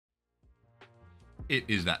It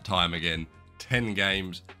is that time again. 10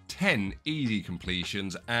 games, 10 easy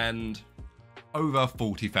completions, and over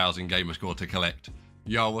 40,000 Gamerscore to collect.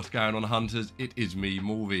 Yo, what's going on, hunters? It is me,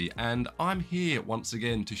 Morvi, and I'm here once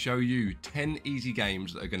again to show you 10 easy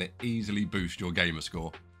games that are going to easily boost your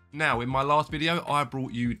Gamerscore. Now, in my last video, I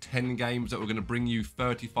brought you 10 games that were going to bring you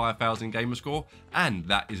 35,000 Gamerscore, and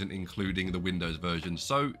that isn't including the Windows version.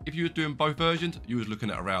 So if you were doing both versions, you was looking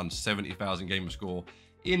at around 70,000 Gamerscore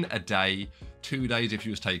in a day, 2 days if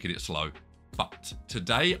you was taking it slow. But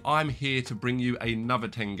today I'm here to bring you another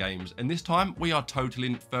 10 games, and this time we are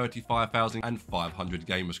totaling 35,500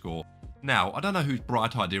 Gamerscore. Now, I don't know whose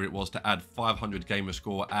bright idea it was to add 500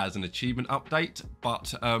 Gamerscore as an achievement update,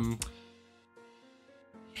 but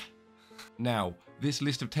now, this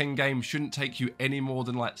list of 10 games shouldn't take you any more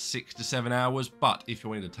than like 6 to 7 hours, but if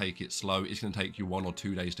you wanted to take it slow, it's going to take you 1 or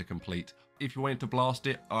 2 days to complete. If you wanted to blast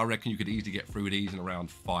it, I reckon you could easily get through these in around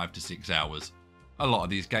 5 to 6 hours. A lot of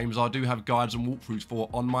these games I do have guides and walkthroughs for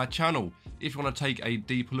on my channel. If you want to take a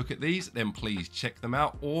deeper look at these, then please check them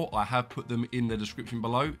out, or I have put them in the description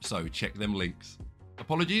below, so check them links.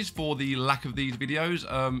 Apologies for the lack of these videos.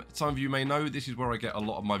 Some of you may know this is where I get a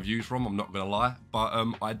lot of my views from, I'm not going to lie,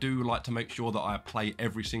 but I do like to make sure that I play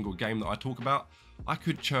every single game that I talk about. I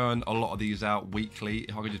could churn a lot of these out weekly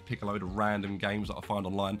if I could just pick a load of random games that I find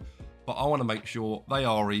online, but I want to make sure they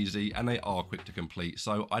are easy and they are quick to complete,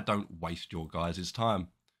 so I don't waste your guys' time.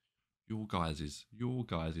 Your guys'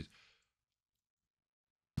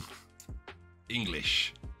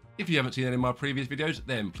 English. If you haven't seen any of my previous videos,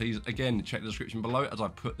 then please again check the description below as I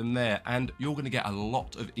put them there, and you're going to get a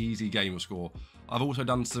lot of easy Gamerscore. I've also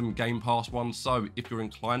done some Game Pass ones, so if you're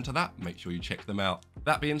inclined to that, make sure you check them out.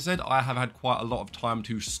 That being said, I have had quite a lot of time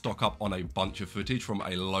to stock up on a bunch of footage from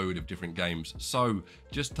a load of different games. So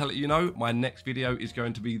just to let you know, my next video is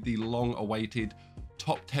going to be the long-awaited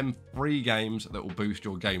top 10 free games that will boost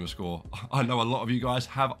your Gamerscore. I know a lot of you guys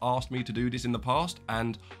have asked me to do this in the past,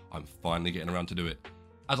 and I'm finally getting around to do it.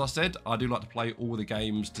 As I said, I do like to play all the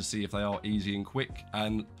games to see if they are easy and quick,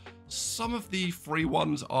 and some of the free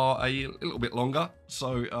ones are a little bit longer,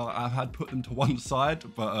 so I've had put them to one side,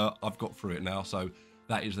 but I've got through it now, so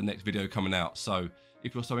that is the next video coming out. So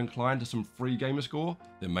if you're so inclined to some free Gamerscore,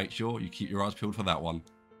 then make sure you keep your eyes peeled for that one.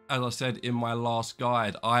 As I said in my last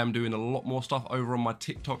guide, I am doing a lot more stuff over on my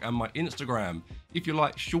TikTok and my Instagram. If you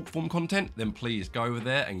like short form content, then please go over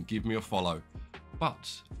there and give me a follow.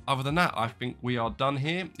 But other than that, I think we are done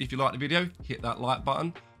here. If you like the video, hit that like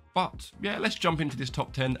button. But yeah, let's jump into this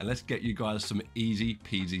top 10 and let's get you guys some easy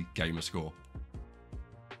peasy Gamerscore.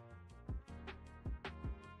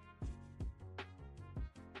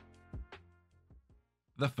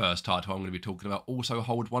 The first title I'm going to be talking about also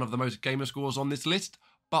holds one of the most Gamerscores on this list,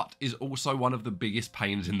 but is also one of the biggest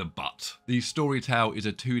pains in the butt. The Storytale is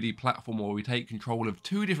a 2D platform where we take control of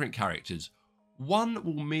two different characters. One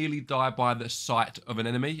will merely die by the sight of an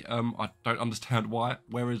enemy, I don't understand why,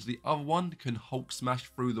 whereas the other one can Hulk smash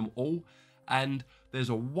through them all, and there's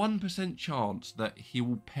a 1% chance that he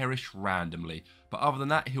will perish randomly, but other than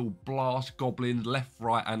that he'll blast goblins left,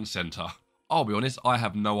 right and centre. I'll be honest, I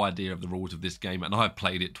have no idea of the rules of this game and I've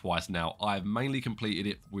played it twice now. I've mainly completed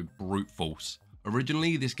it with brute force.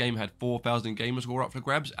 Originally, this game had 4,000 Gamerscore up for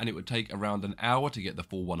grabs, and it would take around an hour to get the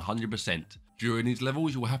full 100%. During these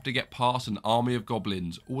levels, you will have to get past an army of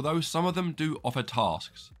goblins, although some of them do offer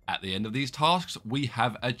tasks. At the end of these tasks, we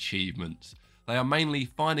have achievements. They are mainly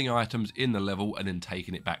finding items in the level and then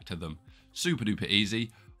taking it back to them. Super duper easy.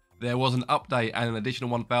 There was an update and an additional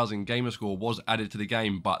 1,000 Gamerscore was added to the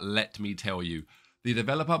game, but let me tell you, the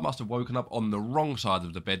developer must have woken up on the wrong side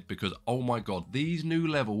of the bed, because oh my god, these new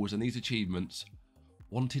levels and these achievements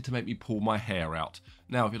wanted to make me pull my hair out.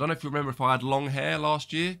 Now, if you don't know if you remember if I had long hair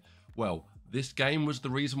last year, well, this game was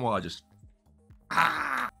the reason why I just...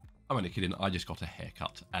 I'm only kidding, I just got a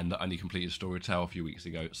haircut and only completed Storytale a few weeks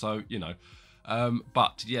ago, so, you know.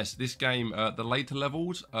 But yes, this game, the later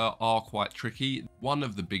levels are quite tricky. One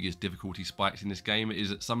of the biggest difficulty spikes in this game is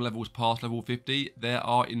that some levels past level 50, there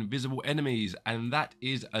are invisible enemies, and that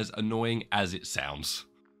is as annoying as it sounds.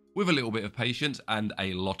 With a little bit of patience and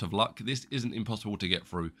a lot of luck, this isn't impossible to get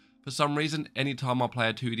through. For some reason, anytime I play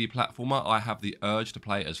a 2D platformer, I have the urge to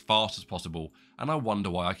play it as fast as possible, and I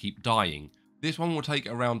wonder why I keep dying. This one will take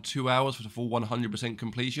around 2 hours for the full 100%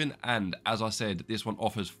 completion, and as I said, this one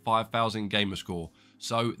offers 5,000 Gamerscore,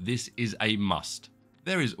 so this is a must.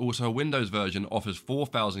 There is also a Windows version that offers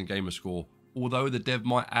 4,000 Gamerscore, although the dev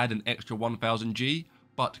might add an extra 1,000 G,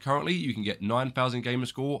 but currently you can get 9,000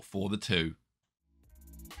 Gamerscore for the two.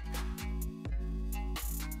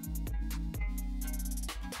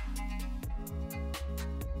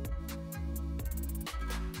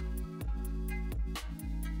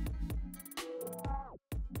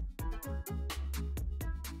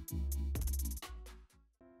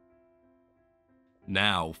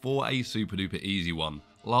 Now, for a super duper easy one.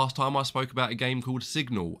 Last time I spoke about a game called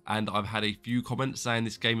Signal, and I've had a few comments saying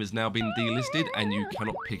this game has now been delisted and you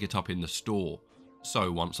cannot pick it up in the store. So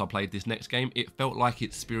once I played this next game, it felt like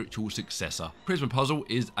its spiritual successor. Prizma Puzzle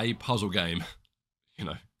is a puzzle game. You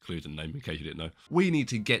know, clues in the name in case you didn't know. We need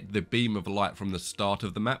to get the beam of light from the start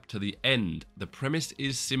of the map to the end. The premise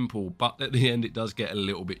is simple, but at the end it does get a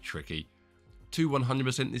little bit tricky. To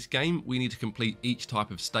 100% this game, we need to complete each type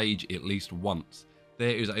of stage at least once. There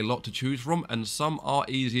is a lot to choose from, and some are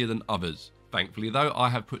easier than others. Thankfully though, I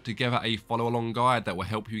have put together a follow-along guide that will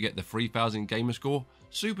help you get the 3000 Gamerscore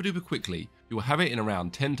super duper quickly. You will have it in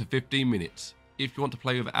around 10 to 15 minutes. If you want to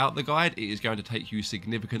play without the guide, it is going to take you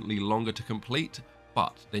significantly longer to complete,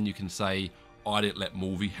 but then you can say, I didn't let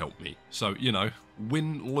Morvi help me. So, you know,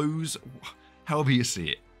 win, lose, however you see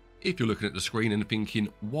it. If you're looking at the screen and thinking,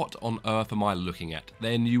 what on earth am I looking at?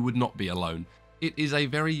 Then you would not be alone. It is a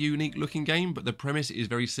very unique looking game, but the premise is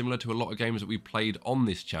very similar to a lot of games that we played on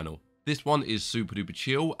this channel. This one is super duper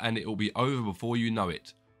chill and it will be over before you know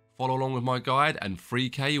it. Follow along with my guide and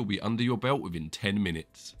 3k will be under your belt within 10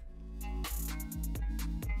 minutes.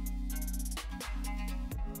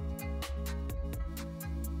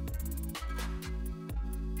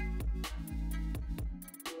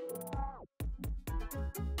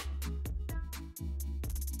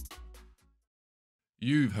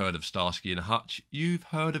 You've heard of Starsky and Hutch, you've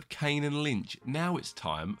heard of Kane and Lynch, now it's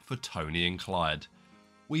time for Tony and Clyde.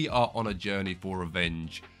 We are on a journey for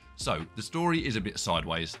revenge. So, the story is a bit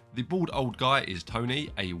sideways. The bald old guy is Tony,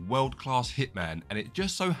 a world-class hitman, and it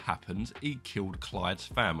just so happens he killed Clyde's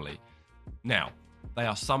family. Now, they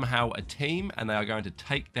are somehow a team and they are going to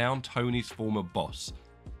take down Tony's former boss.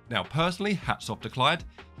 Now, personally, hats off to Clyde.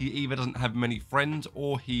 He either doesn't have many friends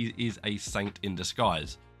or he is a saint in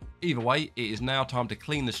disguise. Either way, it is now time to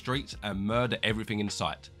clean the streets and murder everything in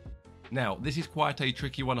sight. Now, this is quite a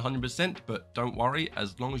tricky 100%, but don't worry,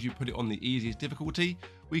 as long as you put it on the easiest difficulty,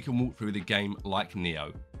 we can walk through the game like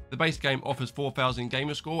Neo. The base game offers 4000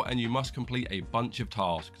 Gamerscore and you must complete a bunch of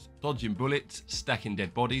tasks, dodging bullets, stacking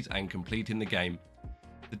dead bodies and completing the game.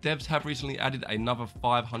 The devs have recently added another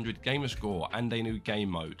 500 Gamerscore and a new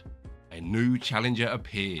game mode. A new challenger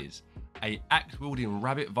appears, a axe-wielding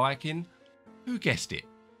rabbit Viking. Who guessed it?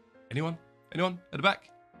 Anyone? Anyone? At the back?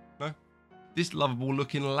 No? This lovable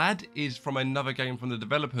looking lad is from another game from the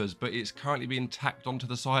developers, but it's currently being tacked onto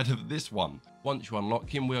the side of this one. Once you unlock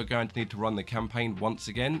him, we are going to need to run the campaign once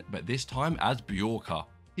again, but this time as Bjorka.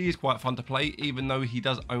 He is quite fun to play, even though he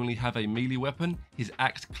does only have a melee weapon. His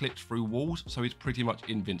axe clips through walls, so he's pretty much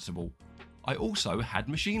invincible. I also had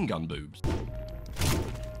machine gun boobs.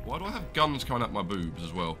 Why do I have guns coming out my boobs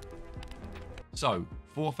as well? So,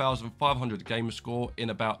 4,500 Gamerscore in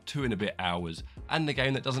about 2 and a bit hours, and a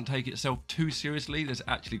game that doesn't take itself too seriously that's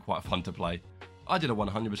actually quite fun to play. I did a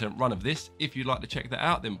 100% run of this. If you'd like to check that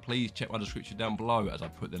out, then please check my description down below as I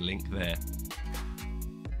put the link there.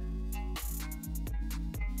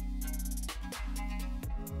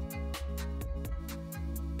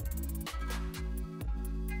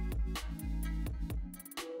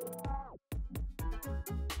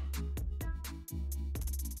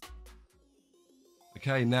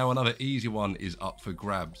 Okay, now another easy one is up for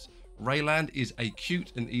grabs. Rayland is a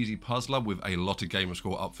cute and easy puzzler with a lot of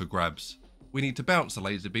Gamerscore up for grabs. We need to bounce the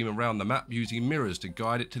laser beam around the map using mirrors to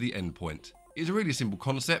guide it to the endpoint. It's a really simple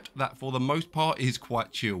concept that for the most part is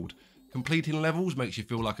quite chilled. Completing levels makes you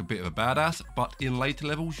feel like a bit of a badass, but in later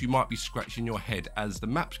levels you might be scratching your head as the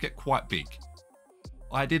maps get quite big.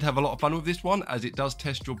 I did have a lot of fun with this one as it does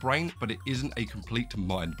test your brain, but it isn't a complete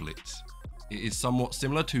mind blitz. It is somewhat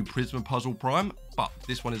similar to Prizma Puzzle Prime, but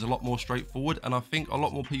this one is a lot more straightforward and I think a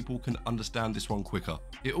lot more people can understand this one quicker.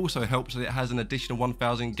 It also helps that it has an additional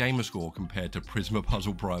 1000 Gamerscore compared to Prizma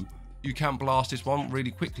Puzzle Prime. You can blast this one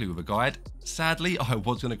really quickly with a guide. Sadly, I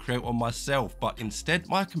was going to create one myself, but instead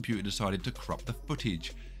my computer decided to crop the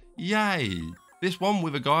footage. Yay! This one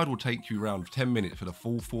with a guide will take you around 10 minutes for the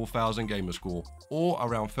full 4000 Gamerscore, or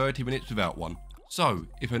around 30 minutes without one. So,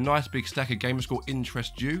 if a nice big stack of Gamerscore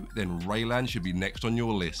interests you, then Rayland should be next on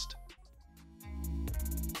your list.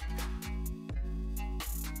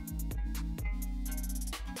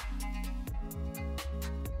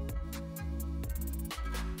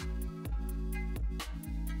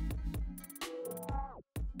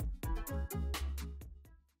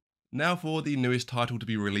 Now for the newest title to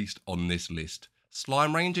be released on this list.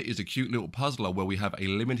 Slime Ranger is a cute little puzzler where we have a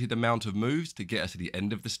limited amount of moves to get us to the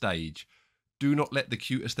end of the stage. Do not let the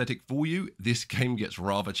cute aesthetic fool you, this game gets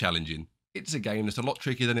rather challenging. It's a game that's a lot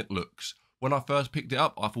trickier than it looks. When I first picked it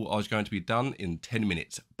up, I thought I was going to be done in 10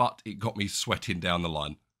 minutes, but it got me sweating down the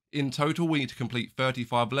line. In total, we need to complete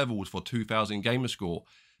 35 levels for 2000 Gamerscore.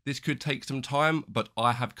 This could take some time, but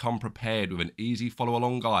I have come prepared with an easy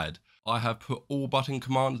follow-along guide. I have put all button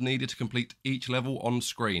commands needed to complete each level on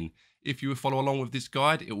screen. If you follow along with this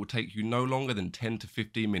guide, it will take you no longer than 10 to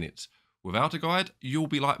 15 minutes. Without a guide, you'll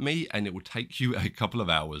be like me and it will take you a couple of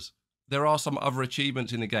hours. There are some other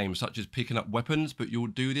achievements in the game, such as picking up weapons, but you'll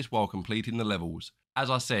do this while completing the levels. As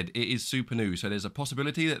I said, it is super new, so there's a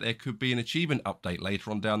possibility that there could be an achievement update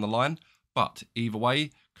later on down the line, but either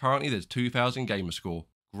way, currently there's 2000 Gamerscore.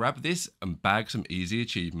 Grab this and bag some easy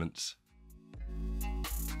achievements.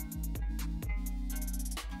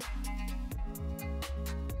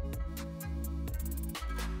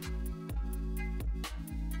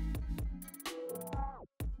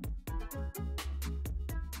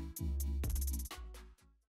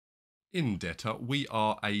 In Debtor, we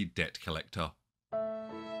are a debt collector.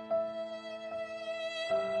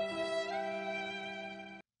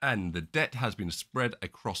 And the debt has been spread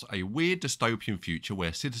across a weird dystopian future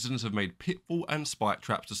where citizens have made pitfall and spike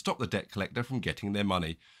traps to stop the debt collector from getting their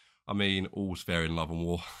money. I mean, all's fair in love and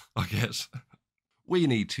war, I guess. We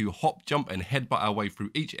need to hop, jump and headbutt our way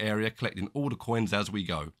through each area, collecting all the coins as we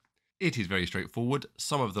go. It is very straightforward.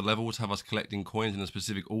 Some of the levels have us collecting coins in a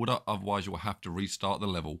specific order, otherwise you'll have to restart the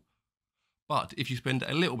level. But if you spend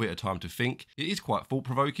a little bit of time to think, it is quite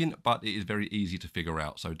thought-provoking, but it is very easy to figure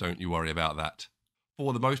out, so don't you worry about that.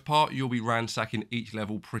 For the most part, you'll be ransacking each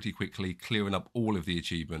level pretty quickly, clearing up all of the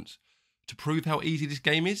achievements. To prove how easy this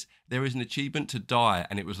game is, there is an achievement to die,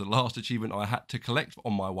 and it was the last achievement I had to collect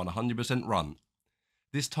on my 100% run.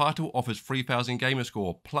 This title offers 3000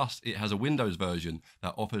 Gamerscore, plus it has a Windows version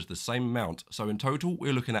that offers the same amount, so in total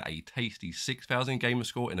we're looking at a tasty 6000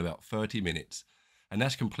 Gamerscore in about 30 minutes. And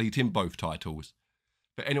that's completing both titles.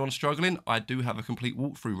 For anyone struggling, I do have a complete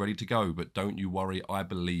walkthrough ready to go, but don't you worry, I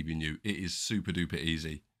believe in you. It is super duper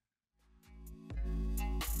easy.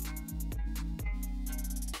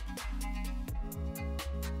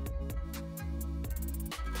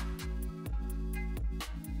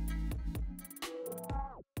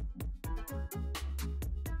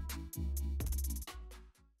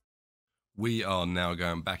 We are now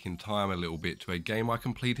going back in time a little bit to a game I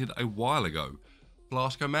completed a while ago.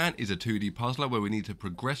 Flaskoman is a 2D puzzler where we need to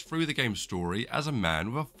progress through the game's story as a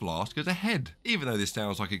man with a flask as a head. Even though this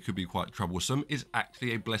sounds like it could be quite troublesome, it's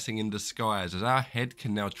actually a blessing in disguise as our head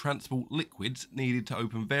can now transport liquids needed to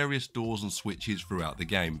open various doors and switches throughout the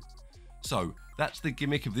game. So that's the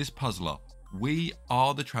gimmick of this puzzler. We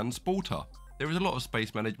are the transporter. There is a lot of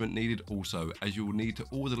space management needed also, as you will need to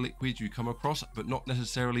order liquids you come across, but not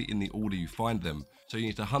necessarily in the order you find them, so you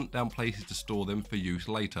need to hunt down places to store them for use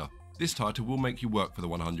later. This title will make you work for the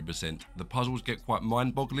 100%. The puzzles get quite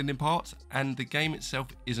mind-boggling in parts, and the game itself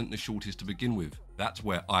isn't the shortest to begin with. That's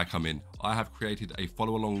where I come in. I have created a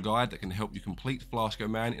follow-along guide that can help you complete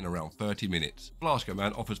Flaskoman in around 30 minutes.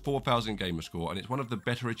 Flaskoman offers 4000 Gamerscore, and it's one of the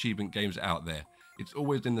better achievement games out there. It's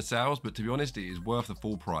always in the sales, but to be honest, it is worth the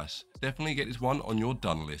full price. Definitely get this one on your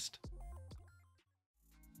done list.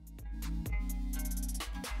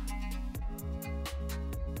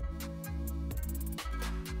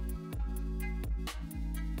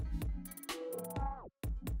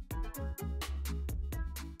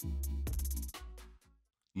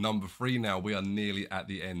 Number 3 now, we are nearly at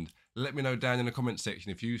the end. Let me know down in the comment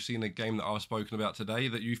section if you've seen a game that I've spoken about today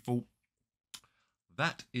that you thought,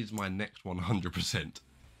 that is my next 100%.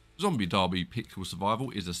 Zombie Derby Pixel Survival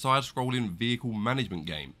is a side-scrolling vehicle management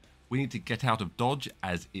game. We need to get out of Dodge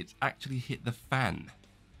as it's actually hit the fan.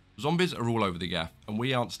 Zombies are all over the gaff and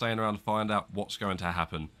we aren't staying around to find out what's going to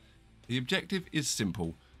happen. The objective is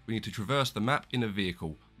simple. We need to traverse the map in a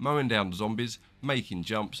vehicle, mowing down zombies, making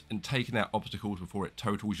jumps and taking out obstacles before it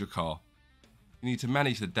totals your car. You need to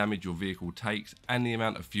manage the damage your vehicle takes and the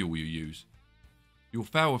amount of fuel you use. You'll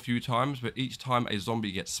fail a few times, but each time a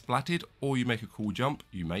zombie gets splatted or you make a cool jump,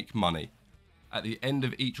 you make money. At the end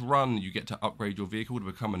of each run, you get to upgrade your vehicle to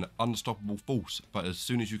become an unstoppable force, but as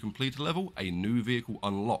soon as you complete a level, a new vehicle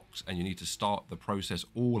unlocks and you need to start the process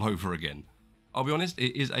all over again. I'll be honest,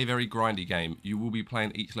 it is a very grindy game. You will be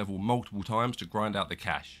playing each level multiple times to grind out the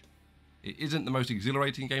cash. It isn't the most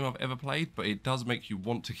exhilarating game I've ever played, but it does make you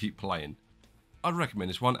want to keep playing. I'd recommend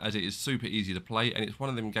this one as it is super easy to play and it's one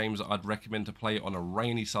of them games that I'd recommend to play on a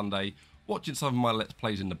rainy Sunday, watching some of my Let's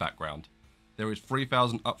Plays in the background. There is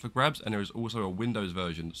 3000 up for grabs and there is also a Windows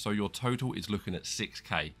version, so your total is looking at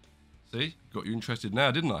 6k. See, got you interested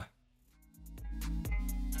now, didn't I?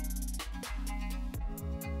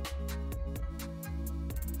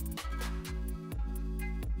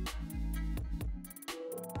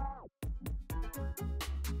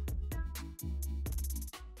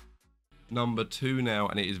 number 2 now,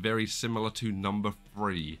 and it is very similar to number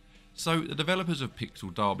 3. So the developers of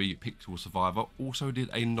Pixel Derby Pixel Survivor also did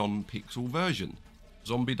a non-pixel version.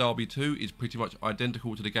 Zombie Derby 2 is pretty much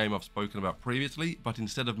identical to the game I've spoken about previously, but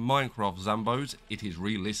instead of Minecraft Zambos, it is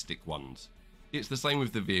realistic ones. It's the same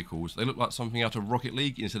with the vehicles, they look like something out of Rocket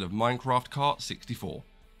League instead of Minecraft Kart 64.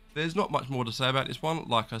 There's not much more to say about this one.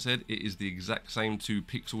 Like I said, it is the exact same to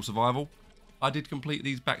Pixel Survival. I did complete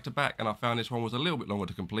these back to back and I found this one was a little bit longer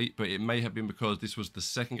to complete, but it may have been because this was the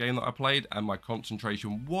second game that I played and my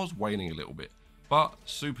concentration was waning a little bit. But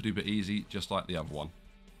super duper easy, just like the other one.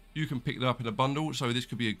 You can pick them up in a bundle, so this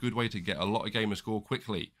could be a good way to get a lot of Gamerscore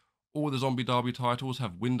quickly. All the Zombie Derby titles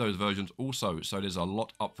have Windows versions also, so there's a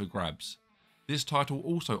lot up for grabs. This title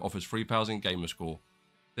also offers 3000 Gamerscore.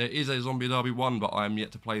 There is a Zombie Derby 1, but I am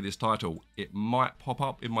yet to play this title. It might pop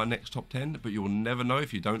up in my next top 10, but you'll never know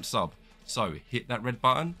if you don't sub. So hit that red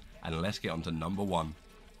button and let's get on to number 1.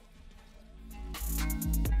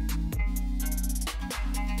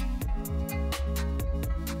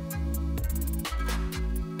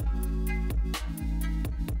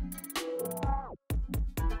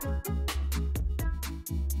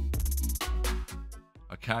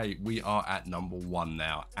 Okay, we are at number 1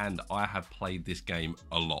 now, and I have played this game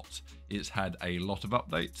a lot. It's had a lot of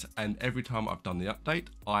updates, and every time I've done the update,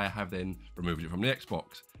 I have then removed it from the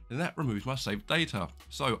Xbox. And that removes my saved data.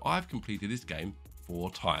 So I've completed this game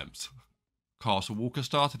 4 times. Castle Walker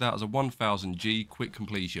started out as a 1000G quick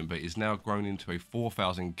completion, but is now grown into a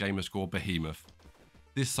 4000 Gamerscore behemoth.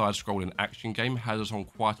 This side-scrolling action game has us on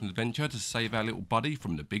quite an adventure to save our little buddy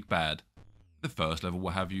from the big bad. The first level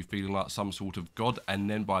will have you feeling like some sort of god, and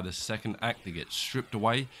then by the second act it gets stripped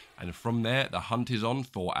away, and from there the hunt is on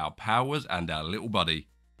for our powers and our little buddy.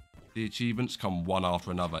 The achievements come one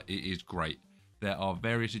after another, it is great. There are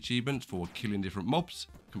various achievements for killing different mobs,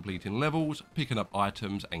 completing levels, picking up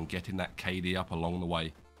items and getting that KD up along the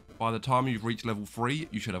way. By the time you've reached level 3,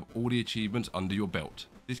 you should have all the achievements under your belt.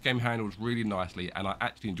 This game handles really nicely and I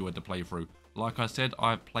actually enjoyed the playthrough. Like I said,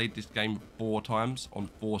 I've played this game 4 times on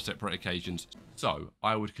 4 separate occasions, so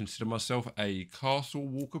I would consider myself a Castle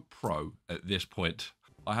Walker pro at this point.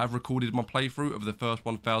 I have recorded my playthrough of the first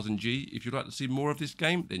 1000G. If you'd like to see more of this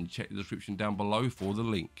game, then check the description down below for the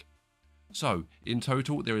link. So, in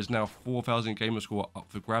total, there is now 4000 Gamerscore up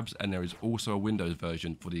for grabs, and there is also a Windows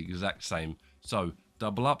version for the exact same. So,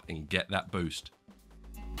 double up and get that boost.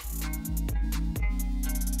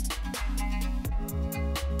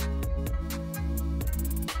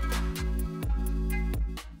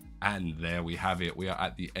 And there we have it, we are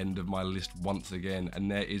at the end of my list once again, and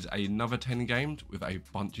there is another 10 games with a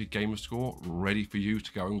bunch of Gamerscore ready for you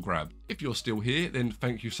to go and grab. If you're still here, then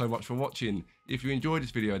thank you so much for watching. If you enjoyed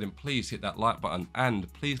this video, then please hit that like button,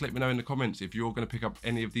 and please let me know in the comments if you're going to pick up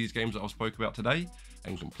any of these games that I've spoke about today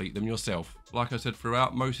and complete them yourself. Like I said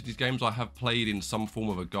throughout, most of these games I have played in some form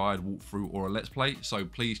of a guide, walkthrough or a let's play, so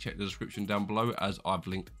please check the description down below as I've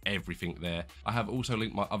linked everything there. I have also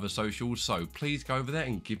linked my other socials, so please go over there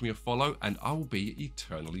and give me a follow and I will be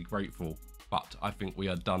eternally grateful. But I think we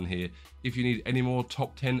are done here. If you need any more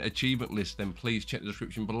top 10 achievement lists, then please check the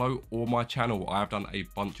description below or my channel. I have done a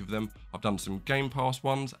bunch of them. I've done some Game Pass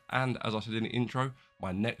ones, and as I said in the intro,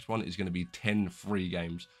 my next one is going to be 10 free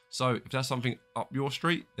games. So if that's something up your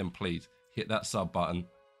street, then please hit that sub button.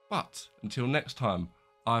 But until next time,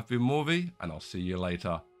 I've been Morvi, and I'll see you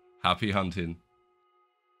later. Happy hunting.